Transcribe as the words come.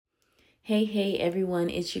Hey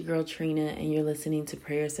everyone, it's your girl Trina, and you're listening to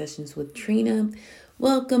Prayer Sessions with Trina.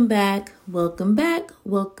 Welcome back. So,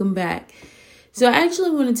 I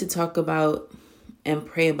actually wanted to talk about and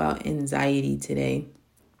pray about anxiety today.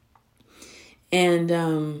 And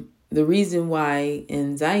the reason why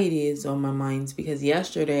anxiety is on my mind is because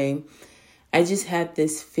yesterday I just had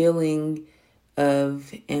this feeling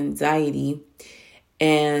of anxiety.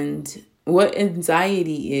 And what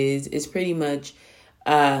anxiety is pretty much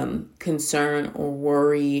concern or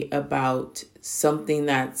worry about something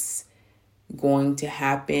that's going to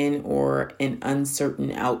happen or an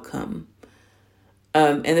uncertain outcome.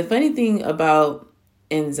 And the funny thing about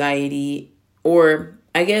anxiety, or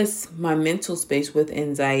I guess my mental space with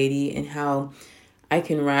anxiety and how I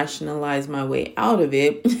can rationalize my way out of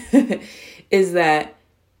it, is that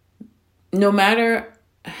no matter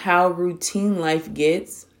how routine life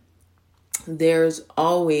gets, there's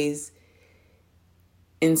always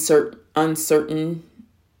uncertain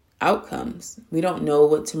outcomes. We don't know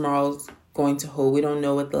what tomorrow's going to hold. We don't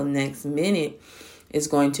know what the next minute is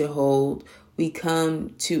going to hold. We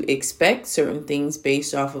come to expect certain things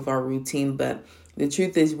based off of our routine, but the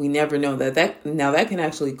truth is we never know that can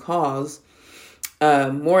actually cause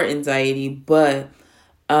more anxiety. But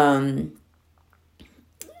I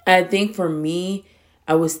think for me,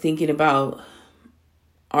 I was thinking about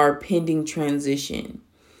our pending transition.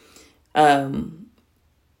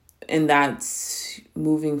 And that's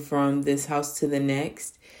moving from this house to the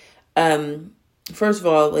next. First of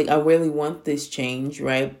all, I really want this change,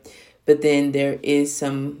 right? But then there is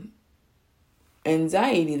some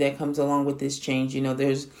anxiety that comes along with this change.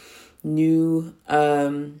 There's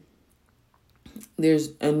there's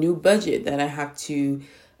a new budget that I have to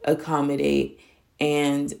accommodate,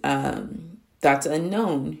 and that's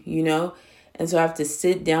unknown, and so I have to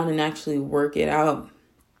sit down and actually work it out.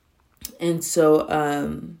 And so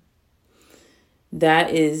that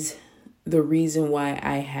is the reason why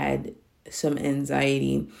I had some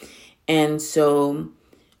anxiety. And so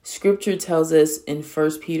scripture tells us in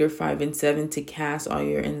 1 Peter 5:7 to cast all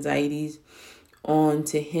your anxieties on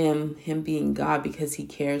to him being God, because he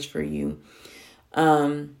cares for you.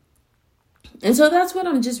 And so that's what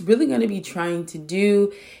I'm just really going to be trying to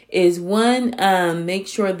do is make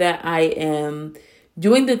sure that I am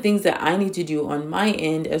doing the things that I need to do on my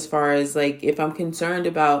end, as far as if I'm concerned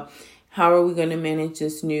about how are we going to manage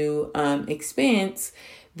this new expense,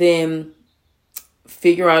 then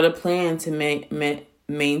figure out a plan to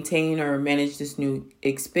maintain or manage this new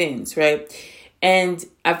expense, right? And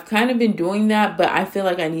I've kind of been doing that, but I feel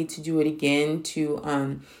like I need to do it again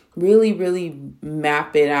to really, really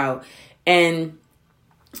map it out. And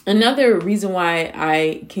another reason why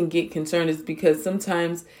I can get concerned is because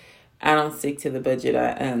sometimes I don't stick to the budget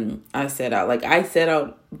I set out. I set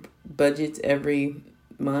out budgets every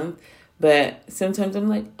month, but sometimes I'm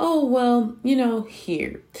like, oh, well,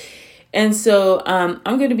 here. And so I'm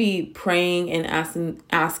going to be praying and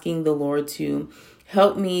asking the Lord to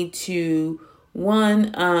help me to,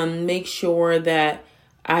 make sure that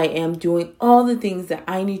I am doing all the things that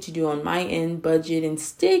I need to do on my end budget and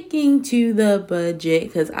sticking to the budget,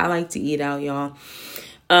 because I like to eat out, y'all.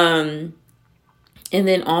 And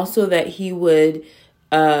then also that he would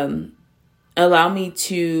allow me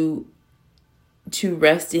to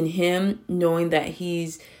rest in him, knowing that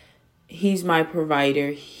he's my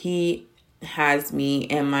provider. He has me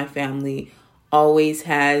and my family, always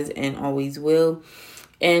has and always will.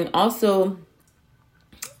 And also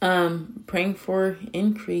praying for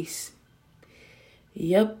increase.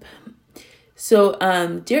 Yep.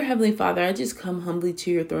 So dear Heavenly Father, I just come humbly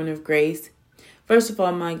to your throne of grace. First of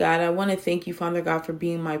all, my God, I want to thank you, Father God, for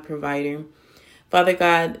being my provider. Father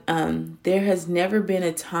God, there has never been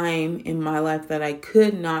a time in my life that I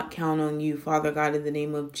could not count on you, Father God, in the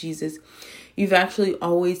name of Jesus. You've actually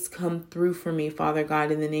always come through for me, Father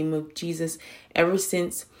God, in the name of Jesus, ever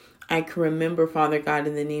since I can remember, Father God,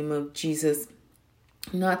 in the name of Jesus.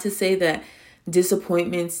 Not to say that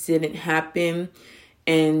disappointments didn't happen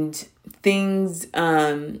and things,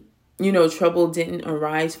 trouble didn't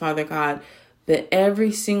arise, Father God, but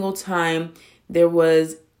every single time there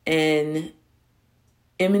was an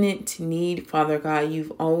imminent need, Father God,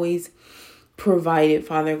 you've always provided,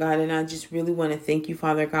 Father God. And I just really want to thank you,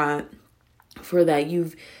 Father God, for that.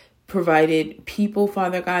 You've provided people,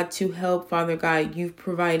 Father God, to help, Father God. You've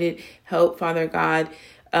provided help, Father God.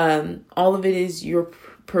 All of it is your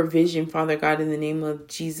provision, Father God, in the name of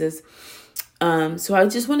Jesus. So I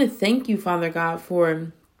just want to thank you, Father God,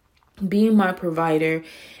 for being my provider.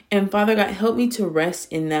 And Father God, help me to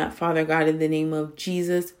rest in that, Father God, in the name of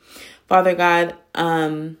Jesus. Father God,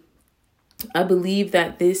 I believe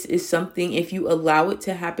that this is something, if you allow it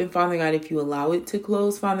to happen, Father God, if you allow it to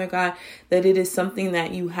close, Father God, that it is something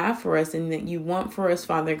that you have for us and that you want for us,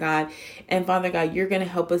 Father God. And Father God, you're going to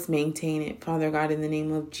help us maintain it, Father God, in the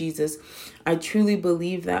name of Jesus. I truly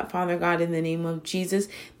believe that, Father God, in the name of Jesus,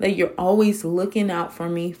 that you're always looking out for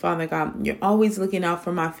me, Father God. You're always looking out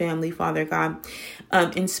for my family, Father God.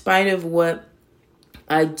 In spite of what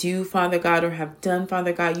I do, Father God, or have done,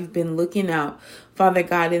 Father God, you've been looking out, Father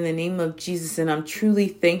God, in the name of Jesus. And I'm truly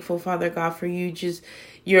thankful, Father God, for you just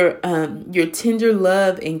your tender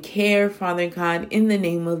love and care, Father God, in the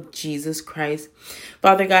name of Jesus Christ.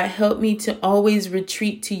 Father God, help me to always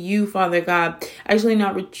retreat to you, Father God. Actually,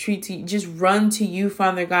 not retreat to you, just run to you,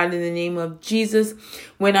 Father God, in the name of Jesus.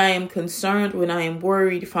 When I am concerned, when I am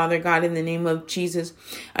worried, Father God, in the name of Jesus.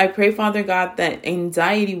 I pray, Father God, that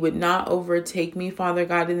anxiety would not overtake me, Father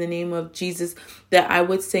God, in the name of Jesus. That I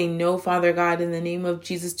would say no, Father God, in the name of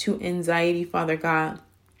Jesus, to anxiety, Father God.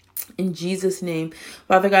 In Jesus' name,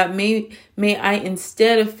 Father God, may I,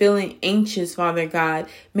 instead of feeling anxious, Father God,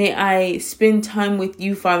 may I spend time with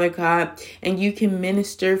you, Father God, and you can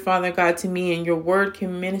minister, Father God, to me, and your word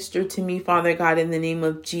can minister to me, Father God, in the name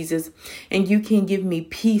of Jesus. And you can give me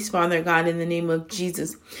peace, Father God, in the name of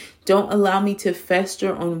Jesus. Don't allow me to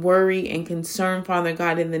fester on worry and concern, Father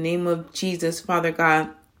God, in the name of Jesus, Father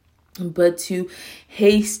God. But to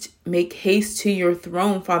make haste to your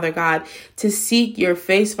throne, Father God, to seek your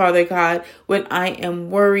face, Father God, when I am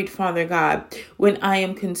worried, Father God, when I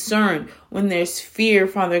am concerned, when there's fear,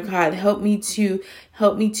 Father God. Help me to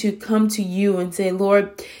come to you and say,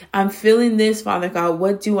 Lord, I'm feeling this, Father God.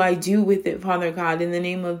 What do I do with it, Father God, in the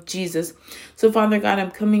name of Jesus? So, Father God,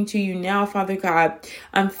 I'm coming to you now, Father God.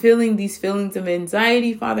 I'm feeling these feelings of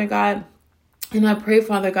anxiety, Father God. And I pray,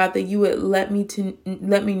 Father God, that you would let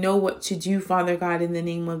me know what to do, Father God, in the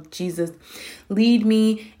name of Jesus. Lead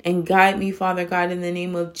me and guide me, Father God, in the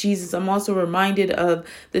name of Jesus. I'm also reminded of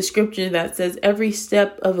the scripture that says every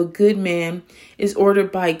step of a good man is ordered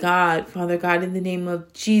by God, Father God, in the name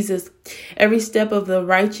of Jesus. Every step of the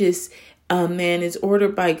righteous man is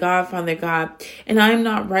ordered by God, Father God. And I am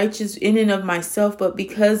not righteous in and of myself, but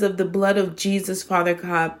because of the blood of Jesus, Father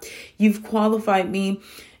God, you've qualified me,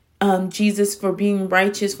 Jesus, for being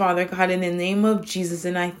righteous, Father God, in the name of Jesus.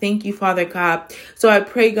 And I thank you, Father God. So I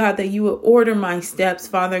pray, God, that you would order my steps,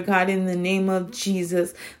 Father God, in the name of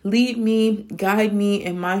Jesus. Lead me, guide me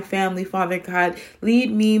and my family, Father God.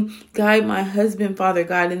 Lead me, guide my husband, Father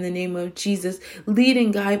God, in the name of Jesus. Lead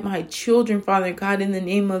and guide my children, Father God, in the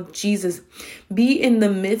name of Jesus. Be in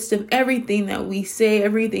the midst of everything that we say,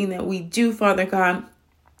 everything that we do, Father God.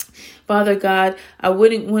 Father God, I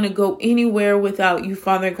wouldn't want to go anywhere without you,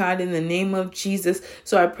 Father God, in the name of Jesus.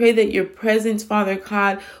 So I pray that your presence, Father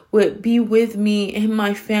God, would be with me and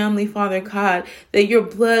my family, Father God, that your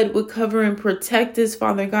blood would cover and protect us,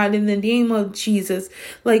 Father God, in the name of Jesus,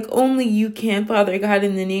 like only you can, Father God,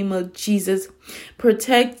 in the name of Jesus.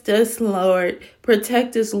 Protect us, Lord.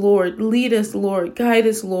 Protect us, Lord. Lead us, Lord. Guide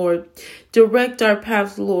us, Lord. Direct our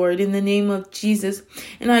paths, Lord, in the name of Jesus.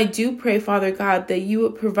 And I do pray, Father God, that you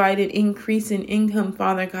would provide an increase in income,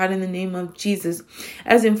 Father God, in the name of Jesus.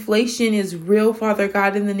 As inflation is real, Father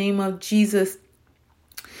God, in the name of Jesus.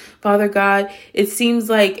 Father God, it seems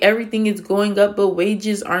like everything is going up, but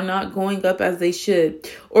wages are not going up as they should.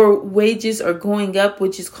 Or wages are going up,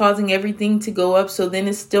 which is causing everything to go up. So then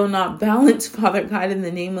it's still not balanced, Father God, in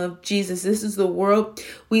the name of Jesus. This is the world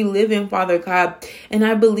we live in, Father God. And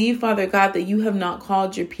I believe, Father God, that you have not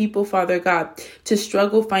called your people, Father God, to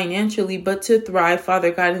struggle financially, but to thrive,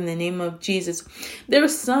 Father God, in the name of Jesus. There are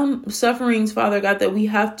some sufferings, Father God, that we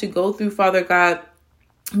have to go through, Father God,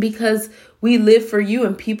 because we live for you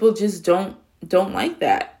and people just don't like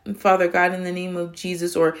that, Father God, in the name of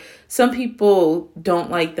Jesus. Or some people don't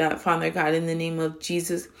like that, Father God, in the name of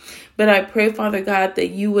Jesus. But I pray, Father God, that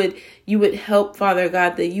you would help, Father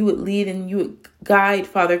God, that you would lead and you would guide,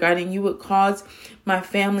 Father God, and you would cause my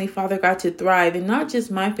family, Father God, to thrive. And not just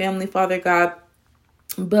my family, Father God,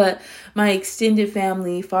 but my extended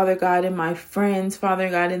family, Father God, and my friends, Father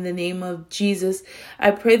God, in the name of Jesus.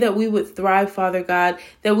 I pray that we would thrive, Father God,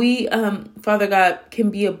 that we, Father God, can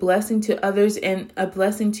be a blessing to others and a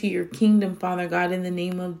blessing to your kingdom, Father God, in the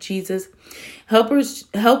name of Jesus. Help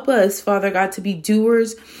us, Father God, to be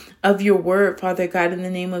doers of your word, Father God, in the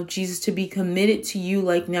name of Jesus, to be committed to you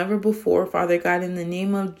like never before, Father God, in the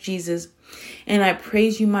name of Jesus. And I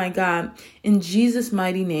praise you, my God, in Jesus'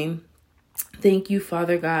 mighty name. Thank you,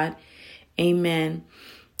 Father God. Amen.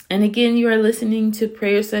 And again, you are listening to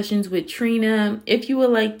Prayer Sessions with Trina. If you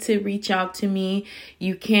would like to reach out to me,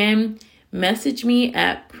 you can message me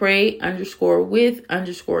at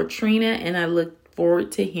pray_with_Trina. And I look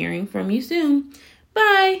forward to hearing from you soon.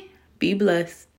 Bye. Be blessed.